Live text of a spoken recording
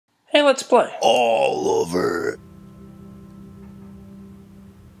Hey, let's play. All over.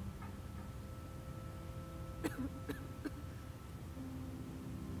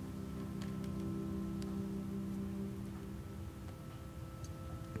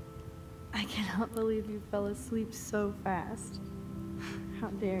 I cannot believe you fell asleep so fast. How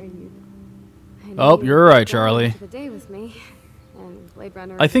dare you? Oh, you're right, Charlie. The day with me, and Blade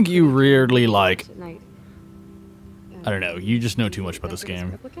Runner. I think you weirdly like. At night. I don't know. You just know too much about this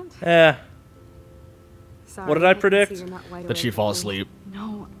game. Yeah. Sorry, What did I can see predict? you're not wide That she'd awake. fall asleep,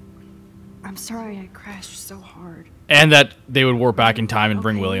 No, I'm sorry I crashed so hard. and that they would warp back in time and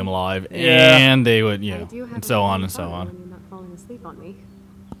bring Okay. William alive, Yeah. and they would, you I know, do have and a so on funny and so thought on. When you're not falling asleep on me.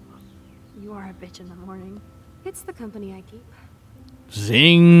 You are a bitch in the morning. It's the company I keep.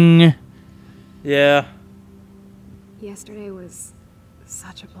 Zing. Yeah. Yesterday was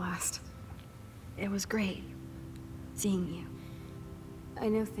such a blast. It was great seeing you. I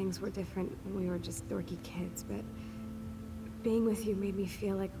know things were different when we were just dorky kids, but being with you made me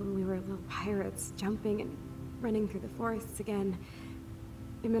feel like when we were little pirates, jumping and running through the forests again.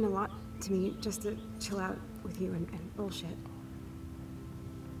 It meant a lot to me just to chill out with you and bullshit.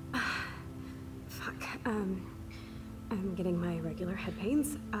 Fuck. I'm getting my regular head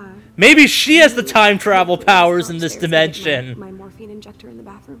pains. Maybe she has the time travel powers in this Upstairs, I get dimension. My morphine injector in the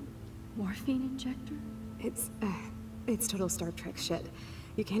bathroom. Morphine injector? It's total Star Trek shit.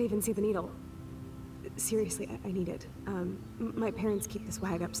 You can't even see the needle. Seriously, I need it. My parents keep this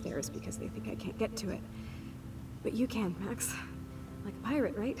wag upstairs because they think I can't get to it. But you can, Max. Like a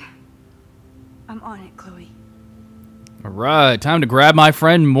pirate, right? I'm on it, Chloe. All right, time to grab my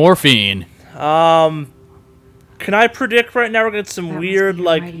friend Morphine. Can I predict right now we're gonna get some That must weird, be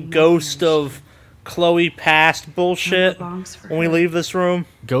like, writing ghost message. of Chloe past bullshit belongs for when we her. leave this room?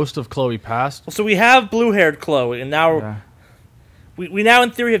 Ghost of Chloe Past. So we have blue-haired Chloe, and now Yeah. we now in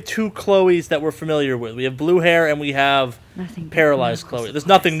theory have two Chloes that we're familiar with. We have blue hair and we have Nothing but paralyzed miracles Chloe. There's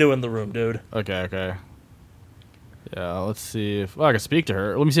applies. nothing new in the room, dude. Okay. Yeah, let's see if... Well, I can speak to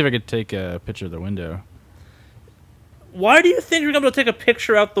her. Let me see if I could take a picture of the window. Why do you think you're gonna be able to take a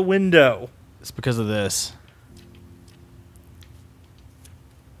picture out the window? It's because of this.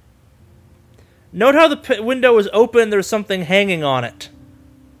 Note how the window is open. There's something hanging on it.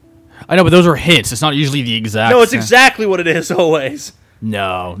 I know, but those are hints. It's not usually the exact... No, it's exactly what it is always.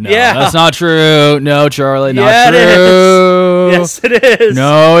 No, Yeah. that's not true. No, Charlie, not Yeah, it true. is. Yes, it is.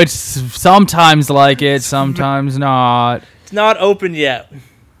 No, it's sometimes like it, sometimes not. It's not open yet.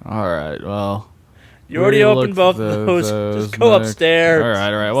 All right, well... You already we'll opened look both of those. Just go next. upstairs.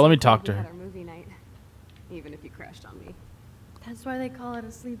 All right. Well, let me talk to We her. had our movie night, even if you crashed on me. That's why they call it a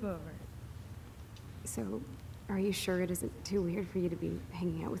sleepover. So, are you sure it isn't too weird for you to be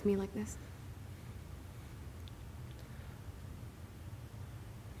hanging out with me like this?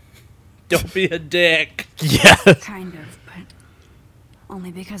 Don't be a dick. Yeah. Kind of, but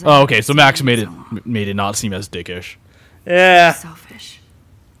only because Oh, okay. So Max made so it long. made it not seem as dickish. Yeah. Selfish.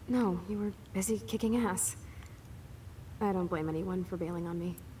 No, you were busy kicking ass. I don't blame anyone for bailing on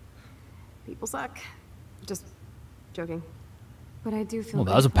me. People suck. Just joking. But I do feel Well,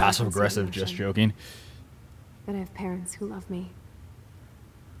 that was a grateful passive and aggressive. considerate Just emotion joking. that I have parents who love me.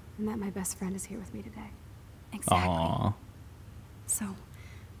 And that my best friend is here with me today. Exactly. Aw, So,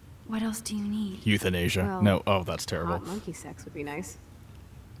 what else do you need? euthanasia. Well, No. Oh, that's terrible. Hot monkey sex would be nice.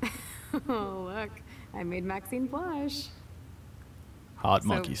 Oh, look. I made Maxine blush. Hot So,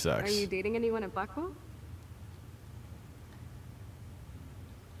 monkey sex. Are you dating anyone at Blackwell?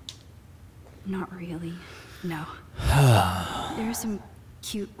 Not really. No. There are some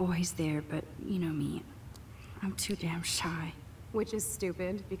cute boys there, but you know me. I'm too damn shy. Which is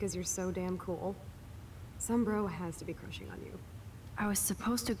stupid, because you're so damn cool. Some bro has to be crushing on you. I was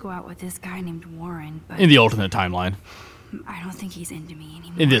supposed to go out with this guy named Warren, but In the alternate timeline. I don't think he's into me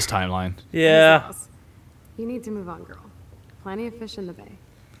anymore. In this timeline. Yeah. Else. You need to move on, girl. Plenty of fish in the bay.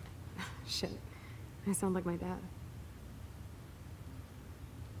 Shit. I sound like my dad.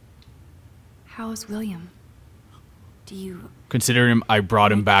 How is William? Do you... Considering him, I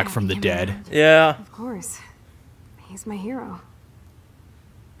brought him like back from the having him dead. around? Yeah. Of course. He's my hero.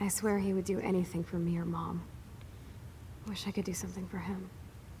 I swear he would do anything for me or Mom. Wish I could do something for him.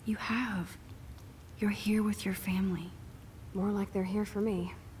 You have. You're here with your family. More like they're here for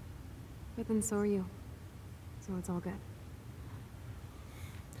me. But then so are you. So it's all good.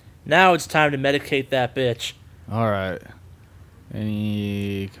 Now it's time to medicate that bitch. All right.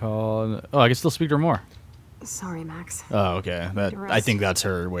 Any call? Oh, I can still speak to her more. Sorry, Max. Oh, okay. That I Rest. think that's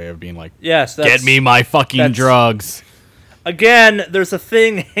her way of being like, Yes. That's, get me my fucking that's- drugs. Again, there's a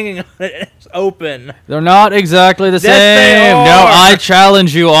thing hanging on it. It's open. They're not exactly the Yes, they same. are. No, I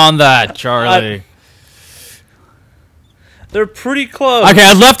challenge you on that, Charlie. They're pretty close. Okay,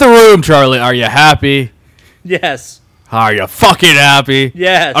 I left the room, Charlie. Are you happy? Yes. Are you fucking happy?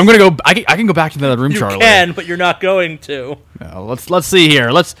 Yes. I'm gonna go. I can go back to the room, You Charlie. can, but you're not going to. No, let's see here.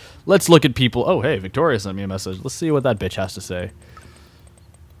 Let's look at people. Oh, hey, Victoria sent me a message. Let's see what that bitch has to say.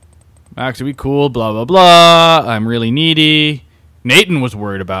 Max, are we cool? Blah blah blah. I'm really needy. Nathan was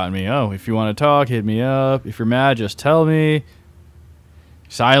worried about me. Oh, if you want to talk, hit me up. If you're mad, just tell me.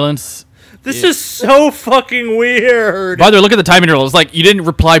 Silence. This is so fucking weird. By the way, look at the time interval. It's like you didn't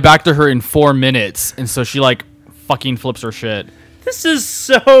reply back to her in 4 minutes, and so she like fucking flips her shit. This is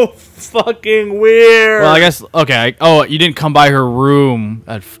so fucking weird. Well, I guess okay. Oh, you didn't come by her room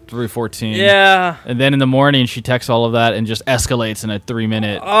at 3:14. Yeah. And then in the morning, she texts all of that and just escalates in a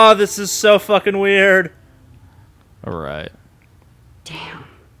 3-minute. Oh, this is so fucking weird. All right. Damn.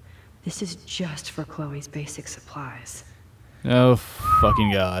 This is just for Chloe's basic supplies. Oh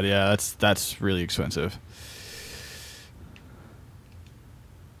fucking god! Yeah, that's really expensive.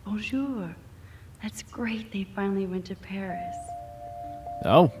 Bonjour. That's great. They finally went to Paris.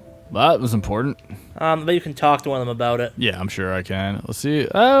 Oh, that was important. But you can talk to one of them about it. Yeah, I'm sure I can. Let's see.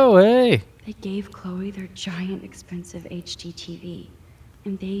 Oh, hey. They gave Chloe their giant, expensive HD TV,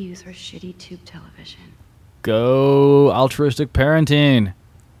 and they use her shitty tube television. Go altruistic parenting.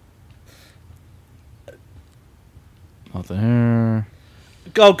 Nothing here.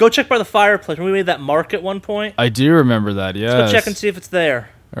 Go check by the fireplace. When we made that mark at one point. I do remember that. Yeah. Let's go check and see if it's there.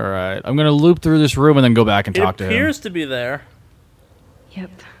 All right. I'm gonna loop through this room and then go back and talk to him. It appears to be there. Yep,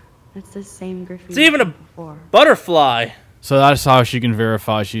 that's the same graffiti. It's even a before. butterfly. So that's how she can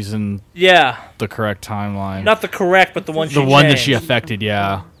verify she's in Yeah. the correct timeline. Not the correct, but the one she the one that she changed. affected.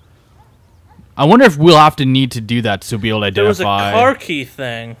 Yeah. I wonder if we'll have to need to do that to be able to There was a identify. car key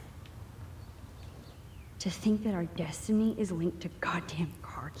thing. To think that our destiny is linked to goddamn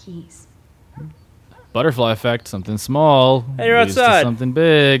car keys. Butterfly effect. Something small. Hey, you're leads to outside. something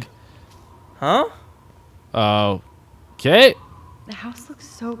big. Huh? Okay. The house looks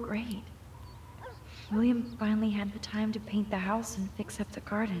so great. William finally had the time to paint the house and fix up the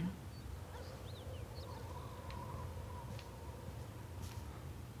garden.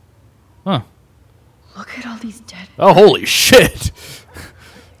 Huh. Look at all these dead. Oh, holy shit.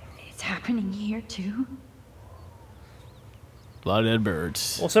 It's happening here too. A lot of dead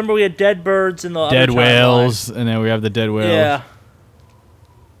birds. Well, remember we had dead birds in the Dead other timeline. whales, and then we have the dead whales. Yeah.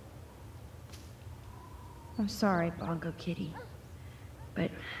 I'm sorry, Bongo Kitty, but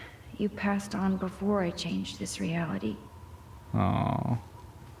you passed on before I changed this reality. Oh.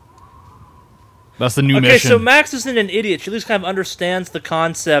 That's the new Okay, mission. so Max isn't an idiot. She at least kind of understands the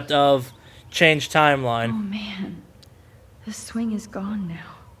concept of change Oh timeline. man, the swing is gone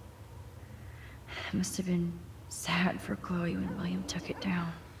now. It must have been sad for Chloe when William took it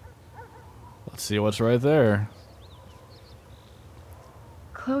down. Let's see what's right there.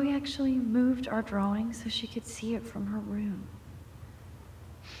 Chloe actually moved our drawing so she could see it from her room.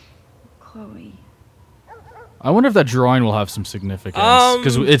 Chloe. I wonder if that drawing will have some significance.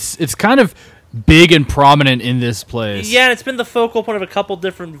 Because it's kind of big and prominent in this place. Yeah, and it's been the focal point of a couple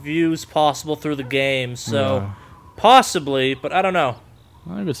different views possible through the game, so Yeah. possibly, but I don't know.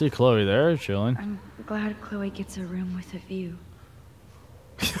 I could see Chloe there, chilling. I'm glad Chloe gets a room with a view.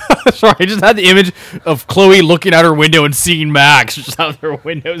 Sorry, I just had the image of Chloe looking out her window and seeing Max just out her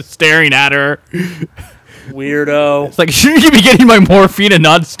window staring at her. Weirdo. It's like, shouldn't you be getting my morphine and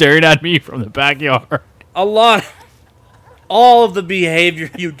not staring at me from the backyard? A lot. All of the behavior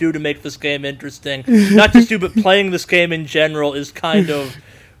you do to make this game interesting, not just you, but playing this game in general, is kind of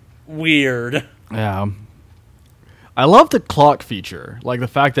weird. Yeah. I love the clock feature. Like the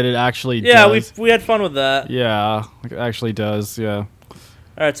fact that it actually Yeah, does. we had fun with that. Yeah, it actually does, yeah.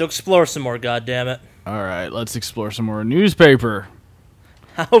 Alright, so explore some more, goddammit. Alright, let's explore some more newspaper.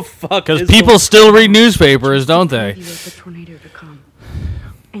 How fuck Because is people still read newspapers, don't they? Preview of the tornado to come.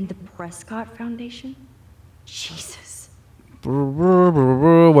 And the Prescott Foundation? Jesus.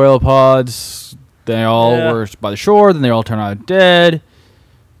 Whale pods. They all Yeah. were by the shore, then they all turn out dead.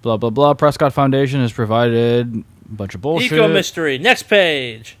 Blah, blah, blah. Prescott Foundation has provided a bunch of bullshit. Eco mystery. Next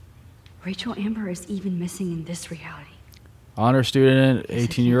page. Rachel Amber is even missing in this reality. Honor student, Guess I can't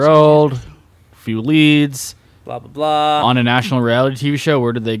 18-year-old, change everything. few leads. Blah, blah, blah. On a national reality TV show,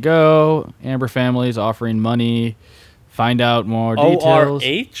 where did they go? Amber families offering money. Find out more details.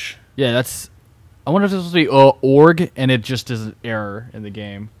 ORH? Yeah, that's... I wonder if this was supposed to be org, and it just is an error in the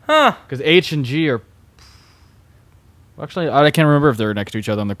game. Huh. Because H and G are... Actually, I can't remember if they were next to each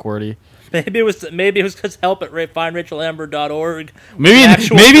other on the QWERTY. Maybe it was because help at findrachelamber.org.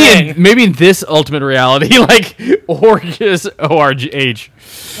 Maybe in this ultimate reality, like org is ORG.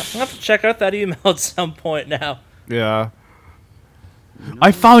 I'll have to check out that email at some point now. Yeah.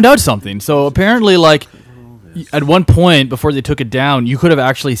 I found out something. So apparently, like, at one point before they took it down, you could have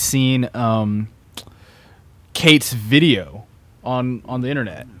actually seen Kate's video on the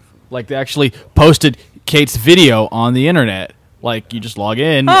internet. Like, they actually posted Kate's video on the internet. Like, you just log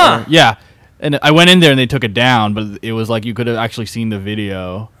in. Huh. Yeah. And I went in there and they took it down, but it was like you could have actually seen the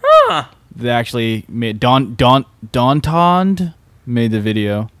video. Huh. They actually made Dauntond made the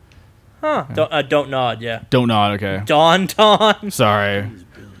video. Huh. Don't nod, yeah. Don't nod, okay. Daunton. Sorry.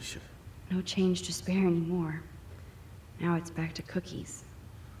 No change to spare anymore. Now it's back to cookies.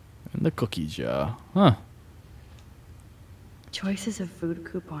 And the cookies, yeah. Huh. Choices of food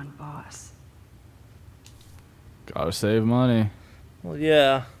coupon boss. Gotta save money. Well,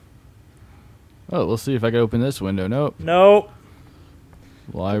 yeah. Oh, we'll see if I can open this window. Nope. Nope.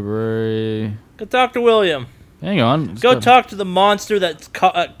 Library. Go talk to William. Hang on. Go talk to the monster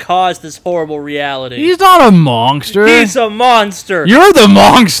that caused this horrible reality. He's not a monster. He's a monster. You're the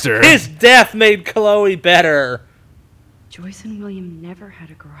monster. His death made Chloe better. Joyce and William never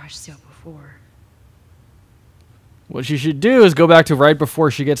had a garage sale before. What she should do is go back to right before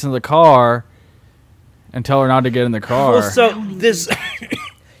she gets in the car and tell her not to get in the car. Well, so this...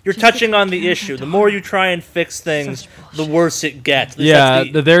 You're touching on the issue. The more you try and fix things, the worse it gets. Yeah,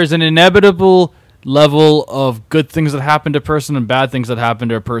 there's an inevitable level of good things that happen to a person and bad things that happen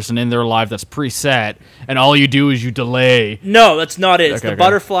to a person in their life that's preset, and all you do is you delay. No, that's not it. It's Okay, the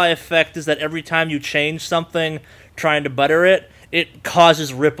butterfly effect is that every time you change something, trying to butter it, it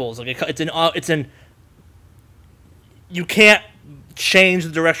causes ripples. Like you can't change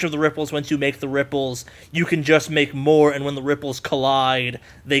the direction of the ripples once you make the ripples. You can just make more, and when the ripples collide,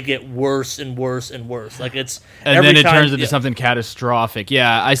 they get worse and worse and worse. Like it's and then it turns into something catastrophic.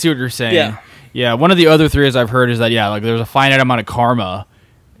 Yeah, I see what you're saying. Yeah. One of the other theories I've heard is that like there's a finite amount of karma,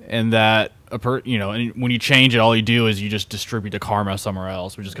 and that and when you change it, all you do is you just distribute the karma somewhere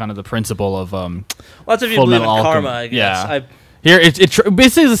else, which is kind of the principle of lots of you believe in karma, I guess. Yeah. Here it's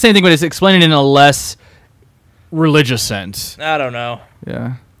basically the same thing, but it's explained in a less religious sense. I don't know.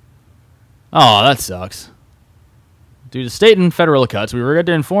 Yeah. Oh, that sucks. Due to state and federal cuts, we regret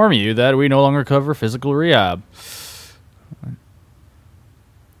to inform you that we no longer cover physical rehab.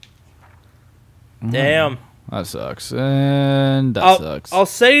 Damn. That sucks. And that sucks. I'll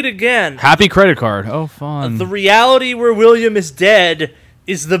say it again. Happy credit card. Oh, fun. The reality where William is dead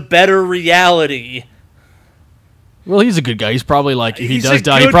is the better reality. Well, he's a good guy. He's probably like, if he does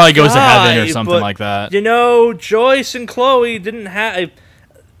die, he probably goes to heaven or something like that. You know, Joyce and Chloe didn't have...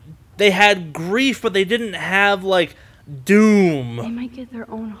 They had grief, but they didn't have, like, doom. They might get their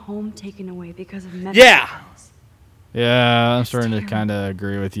own home taken away because of medical bills. Yeah, I'm starting to kind of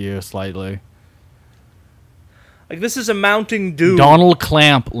agree with you slightly. Like, this is a mounting doom. Donald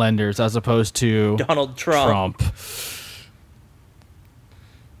Clamp lenders as opposed to... Donald Trump.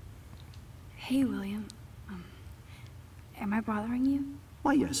 Hey, William. Am I bothering you?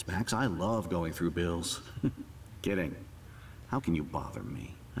 Why, yes, Max. I love going through bills. Kidding. How can you bother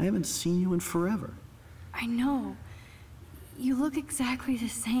me? I haven't seen you in forever. I know. You look exactly the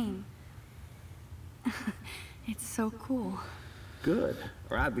same. It's so cool. Good.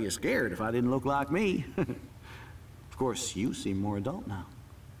 Or I'd be scared if I didn't look like me. Of course, you seem more adult now.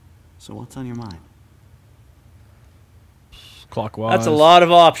 So what's on your mind? Clockwise. That's a lot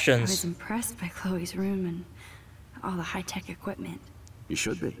of I options. was impressed by Chloe's room and all the high-tech equipment. You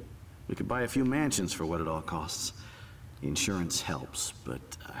should be. We could buy a few mansions for what it all costs. The insurance helps, but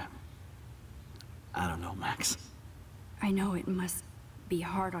I don't know, Max. I know it must be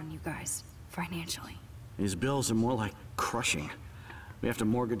hard on you guys, financially. These bills are more like crushing. We have to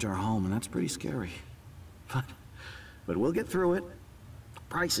mortgage our home, and that's pretty scary. But we'll get through it.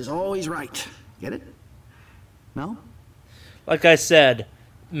 Price is always right. Get it? No? Like I said,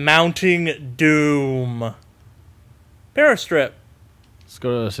 mounting doom. Parastrip. Let's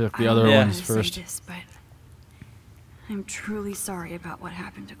go to the other ones first. Say this, but I'm truly sorry about what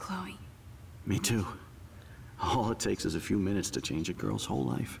happened to Chloe. Me too. All it takes is a few minutes to change a girl's whole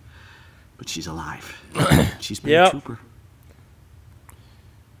life. But she's alive. She's been a trooper.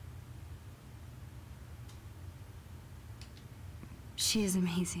 She is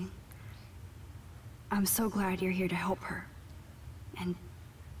amazing. I'm so glad you're here to help her. And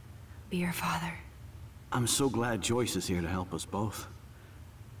be her father. I'm so glad Joyce is here to help us both.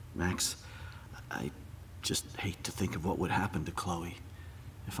 Max, I just hate to think of what would happen to Chloe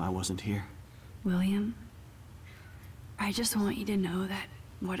if I wasn't here. William, I just want you to know that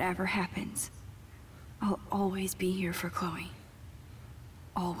whatever happens, I'll always be here for Chloe.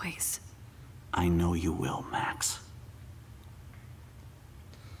 Always. I know you will, Max.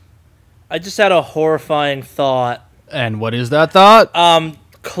 I just had a horrifying thought. And what is that thought?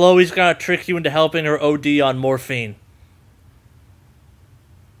 Chloe's gonna trick you into helping her OD on morphine.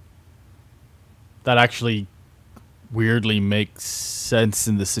 That actually weirdly makes sense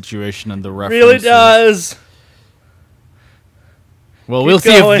in the situation and the reference. Really does. Well, we'll see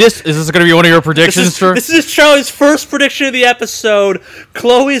going. if this is going to be one of your predictions. This is Charlie's first prediction of the episode.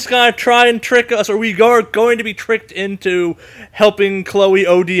 Chloe's gonna try and trick us, or we are going to be tricked into helping Chloe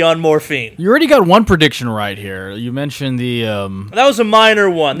OD on morphine. You already got one prediction right here. You mentioned the That was a minor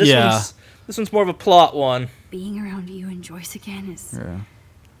one. This Yeah. this one's more of a plot one. Being around you and Joyce again is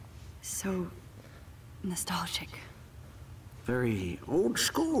so nostalgic. Very old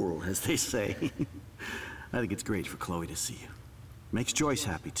school, as they say. I think it's great for Chloe to see you. Makes Joyce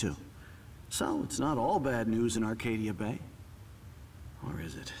happy, too. So, it's not all bad news in Arcadia Bay. Or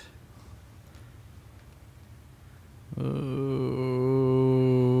is it?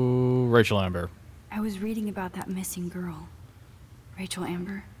 Rachel Amber. I was reading about that missing girl, Rachel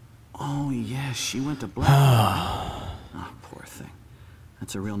Amber. Oh, yes, she went to Blackwater. Oh, poor thing.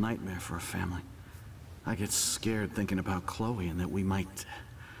 That's a real nightmare for a family. I get scared thinking about Chloe and that we might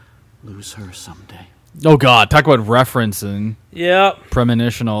lose her someday. Oh God! Talk about referencing. Yep.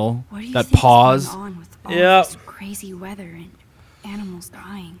 Premonitional. What do you That think pause. is going on with all Yep. this crazy weather and animals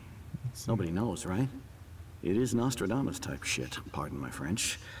dying? Nobody knows, right? It is Nostradamus type shit, pardon my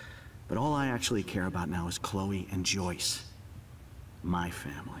French. But all I actually care about now is Chloe and Joyce. My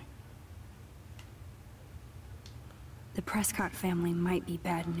family. The Prescott family might be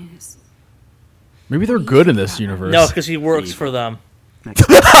bad news. Maybe they're good in this universe. No, because he works for them.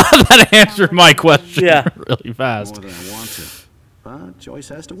 That answered my question Yeah. really fast. More than I want to. But Joyce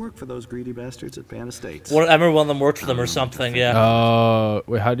has to work for those greedy bastards at Pan Estates. I remember one of them worked for them or something. Yeah.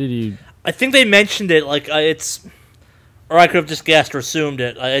 Wait, how did you? I think they mentioned it. Like it's, or I could have just guessed or assumed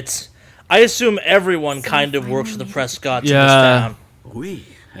it. It's. I assume everyone kind of works for the Prescotts in this town. Oui,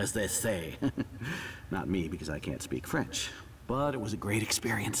 as they say. Not me, because I can't speak French. But it was a great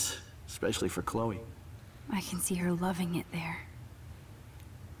experience, especially for Chloe. I can see her loving it there.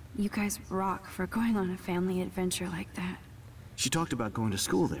 You guys rock for going on a family adventure like that. She talked about going to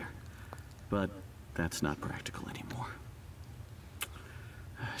school there, but that's not practical anymore.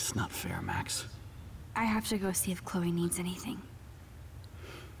 It's not fair, Max. I have to go see if Chloe needs anything.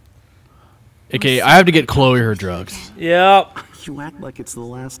 Okay, I have to get Chloe her drugs. Yep. You act like it's the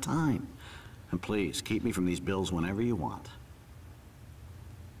last time. And please, keep me from these bills whenever you want.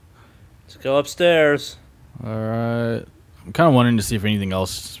 Let's go upstairs. All right. I'm kind of wanting to see if anything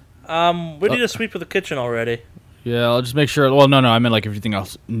else. We need to sweep of the kitchen already. Yeah, I'll just make sure. Well, no, I meant like everything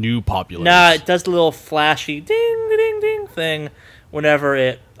else new populates. Nah, it does the little flashy ding, ding, ding thing whenever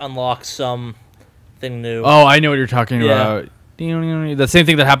it unlocks something new. Oh, I know what you're talking Yeah. about. The same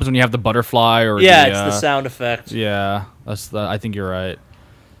thing that happens when you have the butterfly or yeah, the, it's the sound effect. Yeah, I think you're right.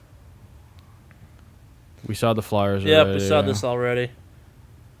 We saw the flyers Yep, already. we saw this already.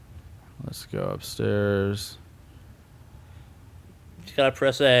 Let's go upstairs. You gotta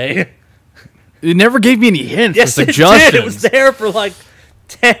press A. It never gave me any hints Yes, or it suggestions. did. It was there for like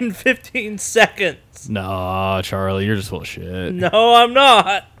 10, 15 seconds. Nah, Charlie, you're just full of shit. No, I'm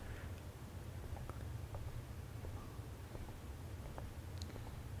not.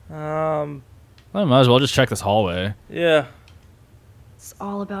 I might as well just check this hallway. Yeah. It's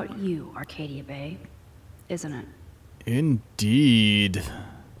all about you, Arcadia Bay, isn't it? Indeed.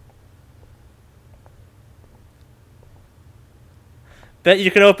 Bet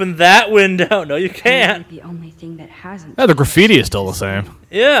you can open that window. No, you can't. The only thing that hasn't. Yeah, the graffiti is still the same.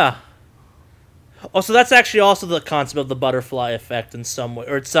 Yeah. Also, that's actually also the concept of the butterfly effect in some way,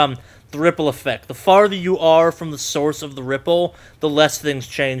 or it's the ripple effect. The farther you are from the source of the ripple, the less things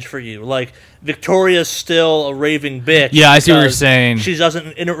change for you. Like Victoria's still a raving bitch. Yeah, I see what you're because saying. She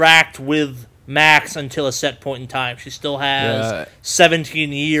doesn't interact with Max until a set point in time. She still has Yeah.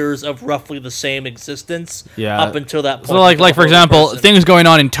 17 years of roughly the same existence up until that point. So, like for example, things going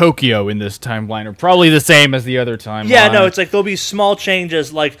on in Tokyo in this timeline are probably the same as the other timeline. Yeah, no, it's like there'll be small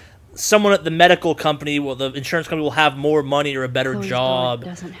changes, like someone at the medical company, well, the insurance company will have more money or a better Chloe's job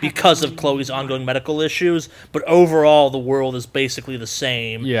daughter doesn't have because the of money Chloe's anymore. ongoing medical issues, but overall the world is basically the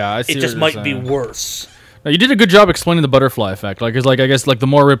same. Yeah, I see It what just you're might be saying. worse. No, you did a good job explaining the butterfly effect. Like, it's like I guess like the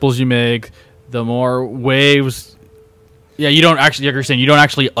more ripples you make, the more waves. Yeah, you don't actually. Like you're saying, you don't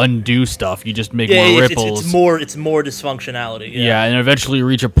actually undo stuff. You just make Yeah, more it's ripples. it's more dysfunctionality. Yeah. Yeah, and eventually you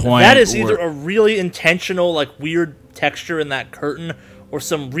reach a point. That is where- either a really intentional, like weird texture in that curtain or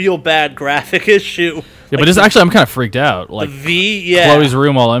some real bad graphic issue. Yeah, like but actually, I'm kind of freaked out. Like, the V, yeah. Chloe's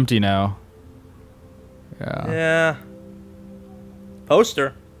room all empty now. Yeah. Yeah.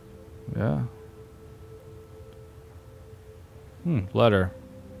 Poster. Yeah. Letter.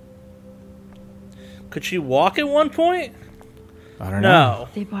 Could she walk at one point? I don't know. No.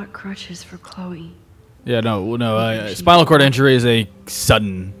 They bought crutches for Chloe. Yeah, no. Spinal cord injury is a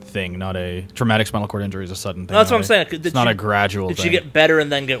sudden thing, not a traumatic spinal cord injury is a sudden thing. That's what I'm saying. It's not a gradual Did thing. she get better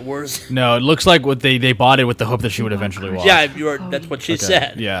and then get worse? No, it looks like what they bought it with the hope that she would eventually walk. Yeah, that's what she Okay,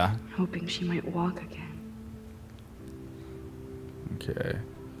 said. Yeah. Hoping she might walk again. Okay.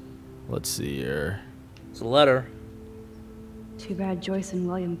 Let's see here. It's a letter. Too bad Joyce and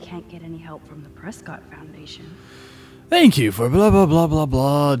William can't get any help from the Prescott Foundation. Thank you for blah blah blah blah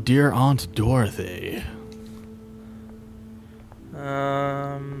blah, dear Aunt Dorothy.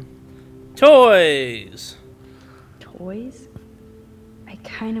 Toys. Toys? I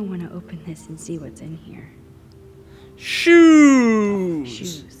kind of want to open this and see what's in here. Shoes.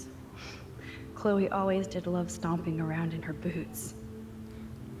 Shoes. Chloe always did love stomping around in her boots.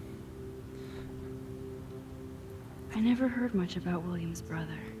 I never heard much about William's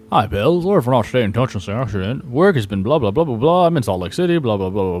brother. Hi, Bill. Sorry for not staying in touch since the accident. Work has been blah blah blah blah blah. I'm in Salt Lake City. Blah blah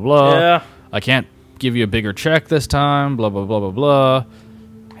blah blah blah. Yeah. I can't give you a bigger check this time. Blah blah blah blah blah.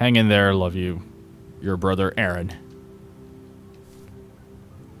 Hang in there. Love you. Your brother, Aaron.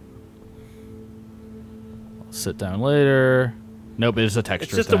 I'll sit down later. Nope, it's a texture.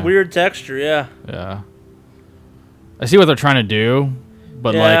 It's just thing. a weird texture, yeah. Yeah. I see what they're trying to do,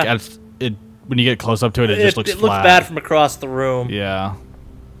 but Yeah. like when you get close up to it, it just looks It flat. looks bad from across the room. Yeah.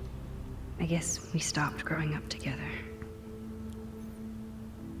 I guess we stopped growing up together.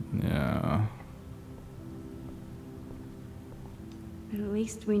 Yeah. At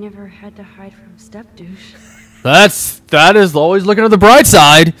least we never had to hide from Step Douche. That is always looking at the bright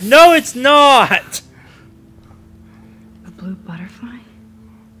side. No, it's not. A blue butterfly?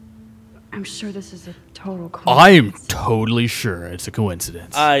 I'm sure this is a total I'm coincidence. totally sure it's a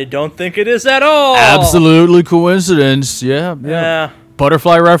coincidence. I don't think it is at all. Absolutely coincidence. Yeah, yeah. Yeah.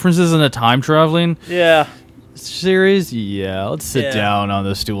 Butterfly references in a time traveling Yeah. series. Yeah, let's sit Yeah. down on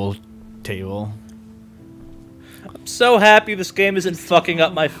the stool table. I'm so happy this game isn't fucking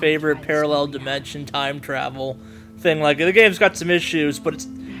up my favorite parallel dimension time travel thing. Like, the game's got some issues, but it's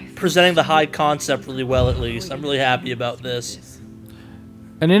presenting the high concept really well, at least. I'm really happy about this.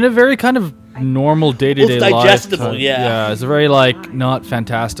 And in a very kind of normal day-to-day Well, it's life. digestible, type- yeah. Yeah, it's very like not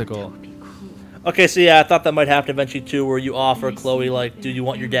fantastical. Okay, so yeah, I thought that might happen eventually too, where you offer Chloe, like, do you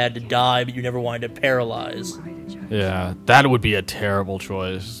want your dad to die, but you never wanted to paralyze. Yeah, that would be a terrible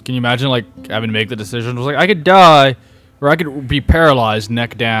choice. Can you imagine like having to make the decision? It was like I could die, or I could be paralyzed,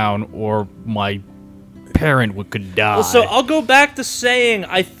 neck down, or my parent could die. Well, so I'll go back to saying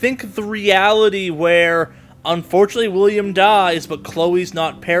I think the reality where unfortunately William dies, but Chloe's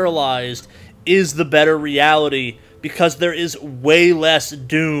not paralyzed, is the better reality because there is way less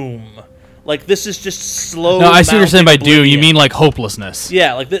doom. Like, this is just slow. No, I see what you're saying by mounting doom. You oblivion. mean like hopelessness.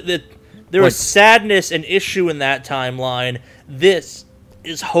 Yeah, like there Like- was sadness and issue in that timeline. This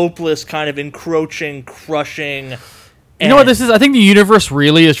is hopeless, kind of encroaching, crushing. You know what this is? I think the universe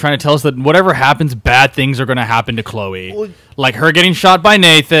really is trying to tell us that whatever happens, bad things are going to happen to Chloe. Well- Like her getting shot by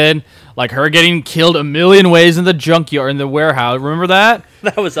Nathan, like her getting killed a million ways in the junkyard, in the warehouse. Remember that?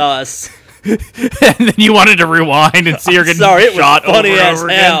 That was us. And then you wanted to rewind and see her getting Sorry, it was shot funny over and as over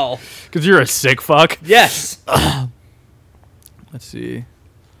hell. Because you're a sick fuck. Yes. Let's see.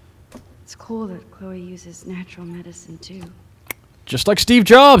 It's cool that Chloe uses natural medicine too. Just like Steve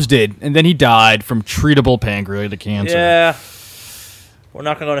Jobs did. And then he died from treatable pancreatic cancer. Yeah. We're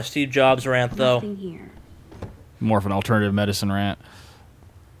not going to go on a Steve Jobs rant, though. Nothing here. More of an alternative medicine rant.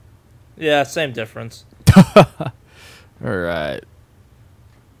 Yeah, same difference. All right.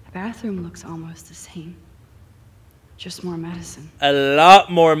 The bathroom looks almost the same. Just more medicine. A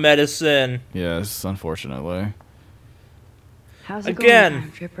lot more medicine. Yes, unfortunately. How's it Again. going,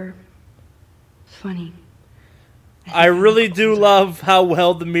 Time Tripper? Funny. I really do love how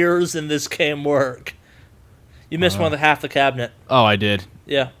well the mirrors in this game work. You missed one of half the cabinet. Oh, I did.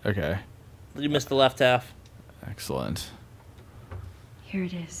 Yeah, Okay. you missed the left half. Excellent. Here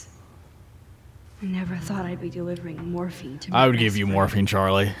it is. I never thought I'd be delivering morphine to my I would best give you friend. morphine,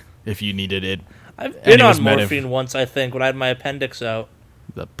 Charlie, if you needed it. I've And been it was on Mediv. morphine once, I think, when I had my appendix out.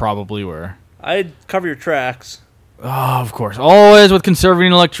 That probably were. I'd cover your tracks. Oh, of course. Always with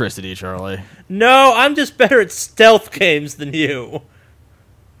conserving electricity, Charlie. No, I'm just better at stealth games than you.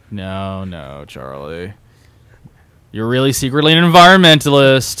 No, Charlie. You're really secretly an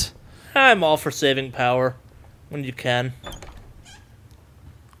environmentalist. I'm all for saving power. when you can.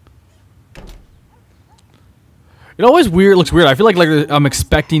 It always looks weird. I feel like I'm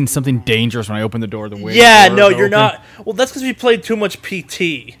expecting something dangerous when I open the door. The way Yeah, the no, doors you're open. not. Well, that's because we played too much PT.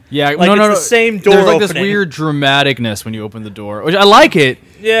 Yeah, like, no, it's the same door There's like opening. this weird dramaticness when you open the door, which I like it,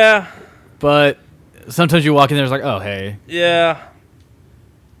 Yeah, but sometimes you walk in there, it's like, oh, hey. yeah.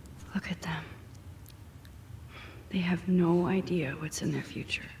 Look at them. They have no idea what's in their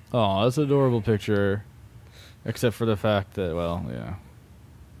future. Oh, that's an adorable picture. Except for the fact that, well, yeah.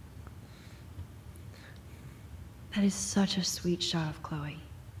 That is such a sweet shot of Chloe.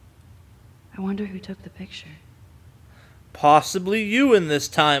 I wonder who took the picture. Possibly you in this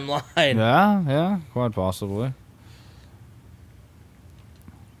timeline. Yeah, quite possibly.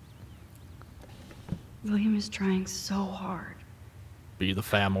 William is trying so hard. Be the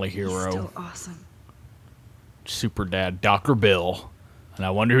family He's hero. still awesome. Super dad, Dr. Bill. And I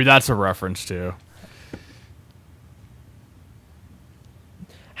wonder who that's a reference to.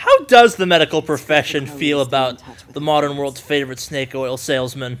 How does the medical profession feel about the modern world's favorite snake oil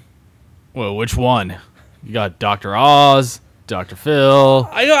salesman? Well, which one? You got Dr. Oz, Dr. Phil.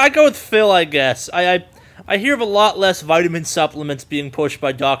 I go with Phil, I guess. I hear of a lot less vitamin supplements being pushed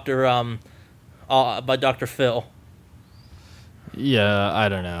by Dr. Phil. Yeah, I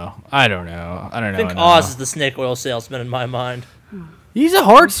don't know. I think Oz is the snake oil salesman in my mind. He's a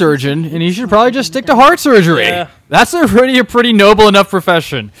heart surgeon, and he should probably just stick to heart surgery. Yeah. That's a pretty noble enough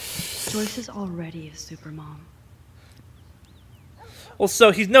profession. Joyce is already a supermom. Well,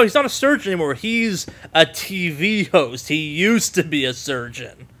 so he's not a surgeon anymore. He's a TV host. He used to be a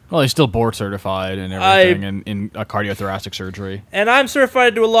surgeon. Well, he's still board certified and everything in cardiothoracic surgery. And I'm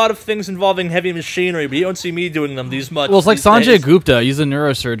certified to do a lot of things involving heavy machinery, but you don't see me doing them these much. Well, it's like these Sanjay days. Gupta. He's a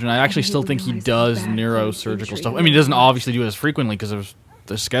neurosurgeon. I actually still think he realize does how bad neurosurgical injury stuff. I mean, he doesn't was. obviously do it as frequently because of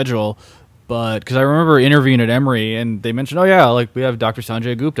the schedule, but because I remember interviewing at Emory and they mentioned, oh yeah, like we have Dr.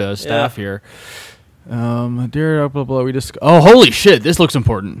 Sanjay Gupta as staff here. Dear blah blah. Oh, holy shit! This looks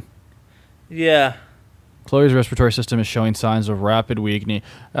important. Yeah. Chloe's respiratory system is showing signs of rapid weakening.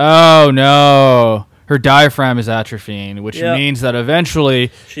 Oh no, her diaphragm is atrophying, which Yep. means that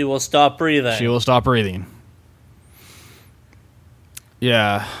eventually She will stop breathing. she will stop breathing.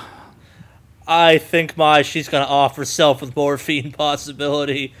 Yeah. I think she's going to off herself with morphine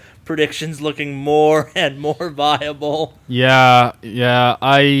possibility. Predictions looking more and more viable. Yeah.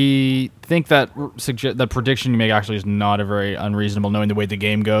 I think that that prediction you make actually is not a very unreasonable, knowing the way the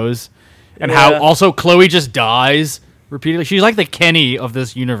game goes, and Yeah. how also Chloe just dies repeatedly. She's like the Kenny of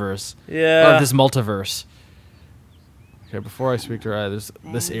this universe, or Yeah. of this multiverse. Okay, before I speak to her, there's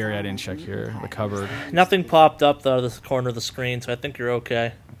this area I didn't check here, the cupboard. Nothing popped up out of the corner of the screen, so I think you're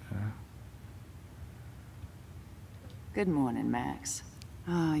okay. Good morning, Max.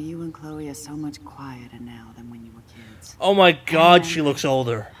 Oh, you and Chloe are so much quieter now than when you were kids. Oh my god, she looks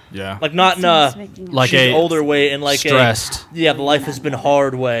older. Yeah, Like, not in a... like she's a older way, in like stressed. a... Yeah, the life has been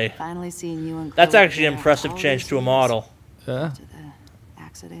hard way. Finally seeing you and Chloe. That's actually an together impressive all change these to a years model. Yeah. After the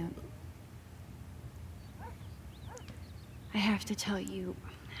accident. I have to tell you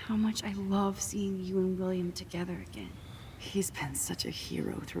how much I love seeing you and William together again. He's been such a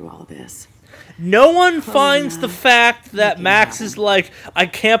hero through all this. No one finds and the I fact that make it Max happen. is like, I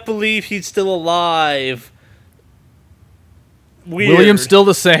can't believe he's still alive. Weird. William's still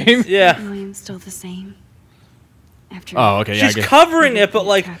the same. Yeah. Yeah. William's still the same. After Oh, okay. Yeah, I She's guess. covering it, but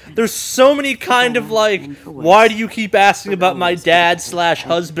like, happened. there's so many kind of like, why do you keep asking about my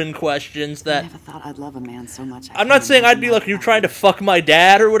dad/husband questions I that... never thought I'd love a man so much. I'm not saying I'd be like, you're trying to fuck my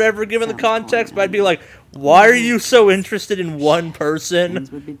dad or whatever, given the context, but I'd be like, why are you so interested in one person?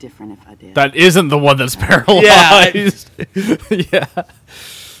 Things would be different if I did. That isn't the one that's paralyzed. Yeah.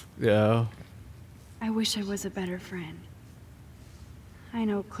 Yeah. I wish I was a better friend. I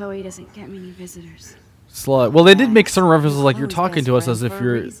know Chloe doesn't get many visitors. Slut. Well, they did make some references like you're Chloe's talking best to us friend as if for a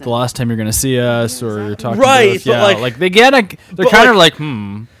you're reason. the last time you're going to see us, or you're talking Right, to us. but Yeah, like- like they get a, they're but kind of like-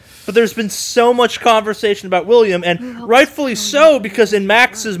 like, But there's been so much conversation about William, and rightfully so, because in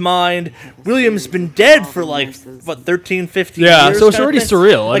Max's mind, William's been dead for like, what, 13, 15 Yeah, years? so it's kinda already thing?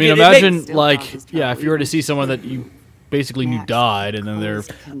 surreal. I Like, mean, it imagine makes- like, yeah, if you were to see someone that you basically knew died, and then they're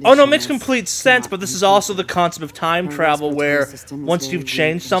Oh no, it makes complete sense, but this is also the concept of time travel, where once you've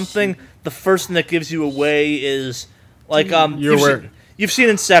changed something, the first thing that gives you away is, like, you've seen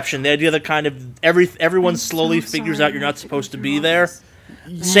Inception, the idea that kind of everyone slowly figures out you're not supposed to be there.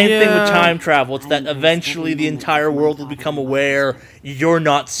 Same thing with time travel. It's that eventually the entire world will become aware you're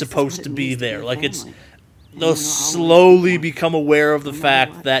not supposed to be there. Like, they'll slowly become aware of the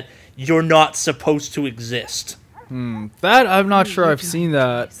fact that you're not supposed to exist. that I'm not sure I've seen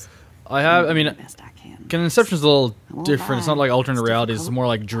that. I mean, the best I can. Inception's a little won't different. It's lie, not like alternate it's reality. It's difficult. more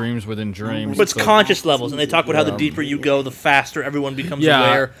like dreams within dreams. But it's Like- conscious levels, and they talk about how the deeper you go, the faster everyone becomes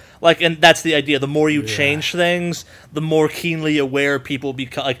aware. Like, and that's the idea. The more you change things, the more keenly aware people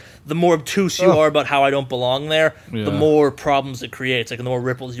become. Like, the more obtuse you are about how I don't belong there, the Yeah. more problems it creates. Like, the more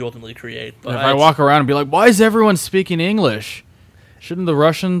ripples you ultimately create. But If I walk around and be like, "Why is everyone speaking English? Shouldn't the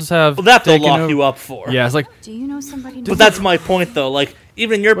Russians have?" well, that they'll taken lock over?" you up for. Yeah, it's like, Do you know somebody? But that's my point, though. Like,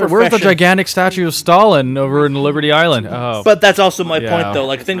 even in your wait, profession. where's the gigantic statue of Stalin over in Liberty Island? Oh, But that's also my Yeah. point, though.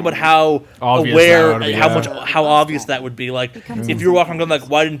 Like, think about how Obvious aware, that would be, how yeah. much, how obvious that would be. Like, if you were walking around like,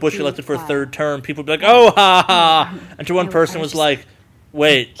 "Why didn't Bush get elected for a third term?" People would be like, "Oh, ha ha!" And to one person was like,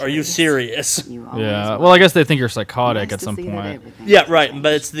 "Wait, are you serious?" You always yeah. were. Well, I guess they think you're psychotic Nice at to some see that point. everything Yeah, has right. changed.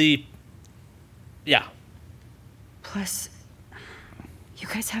 But it's the, yeah. Plus, you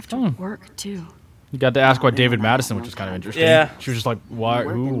guys have to Hmm. work too. You got to ask why they David don't have Madison, no which is kind of time. interesting. Yeah. She was just like, "Why?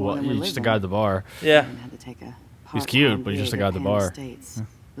 We're Who? working What? more than He's we're just a living. guy at the bar." Yeah. And had to take a He's cute, part-time but he's just a gig guy at the Penn bar. States.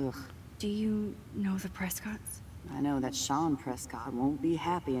 Ugh. Do you know the Prescotts? I know that Sean Prescott won't be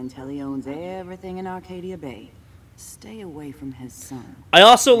happy until he owns everything in Arcadia Bay. Stay away from his son. I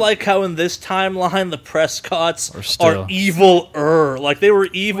also like how in this timeline the Prescotts Are are still- evil-er. Like, they were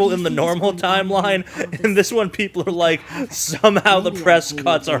evil What do in you the think is normal going on timeline. with all this In this one, people are like, somehow the Maybe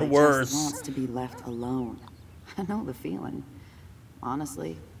Prescotts Arcadia are Bay just worse. wants to be left alone. I know the feeling.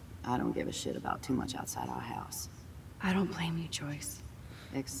 Honestly, I don't give a shit about too much outside our house. I don't blame you, Joyce.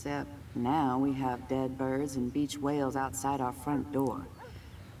 Except now we have dead birds and beach whales outside our front door.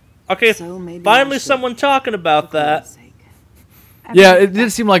 Okay, So maybe finally I should- someone talking about For that. God's sake. Yeah, it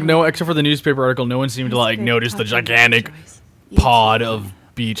did seem like no, except for the newspaper article, no one seemed to like Very notice the tough on you, gigantic Joyce. pod of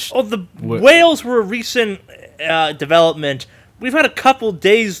beach. Oh, the Wh- whales were a recent development. We've had a couple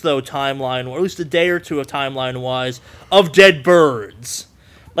days, though, timeline, or at least a day or two of timeline-wise, of dead birds.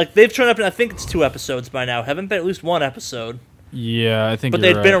 Like, they've shown up in, I think it's 2 episodes by now. Haven't been at least 1 episode. Yeah, I think. But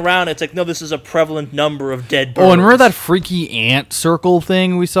you're they've been right. around. It's like, no, this is a prevalent number of dead birds. Oh, and remember that freaky ant circle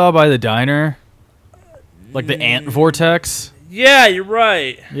thing we saw by the diner? Like the ant vortex? Yeah, you're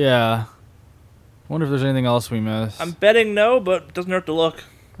right. Yeah. Wonder if there's anything else we missed. I'm betting no, but it doesn't hurt to look.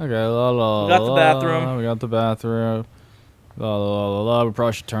 Okay, la la. We got the la, bathroom. We got the bathroom. La la la la la. We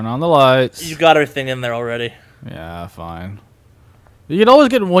probably should turn on the lights. You got everything in there already. Yeah, fine. You could always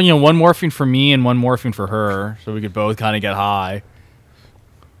get one, one morphine for me and one morphine for her, so we could both kind of get high.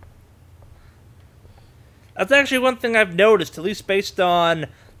 That's actually one thing I've noticed, at least based on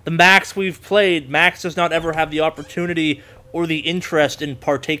the Max we've played. Max does not ever have the opportunity or the interest in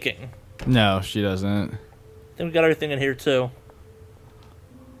partaking. No, she doesn't. I think we got everything in here, too.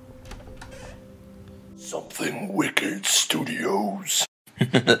 Something Wicked Studios.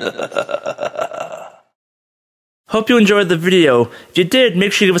 Hope you enjoyed the video. If you did,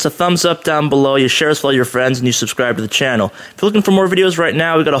 make sure you give us a thumbs up down below, you share us with all your friends, and you subscribe to the channel. If you're looking for more videos right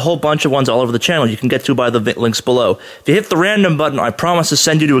now, we've got a whole bunch of ones all over the channel you can get to by the links below. If you hit the random button, I promise to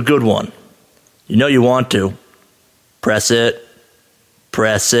send you to a good one. You know you want to. Press it.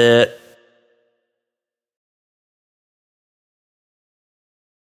 Press it.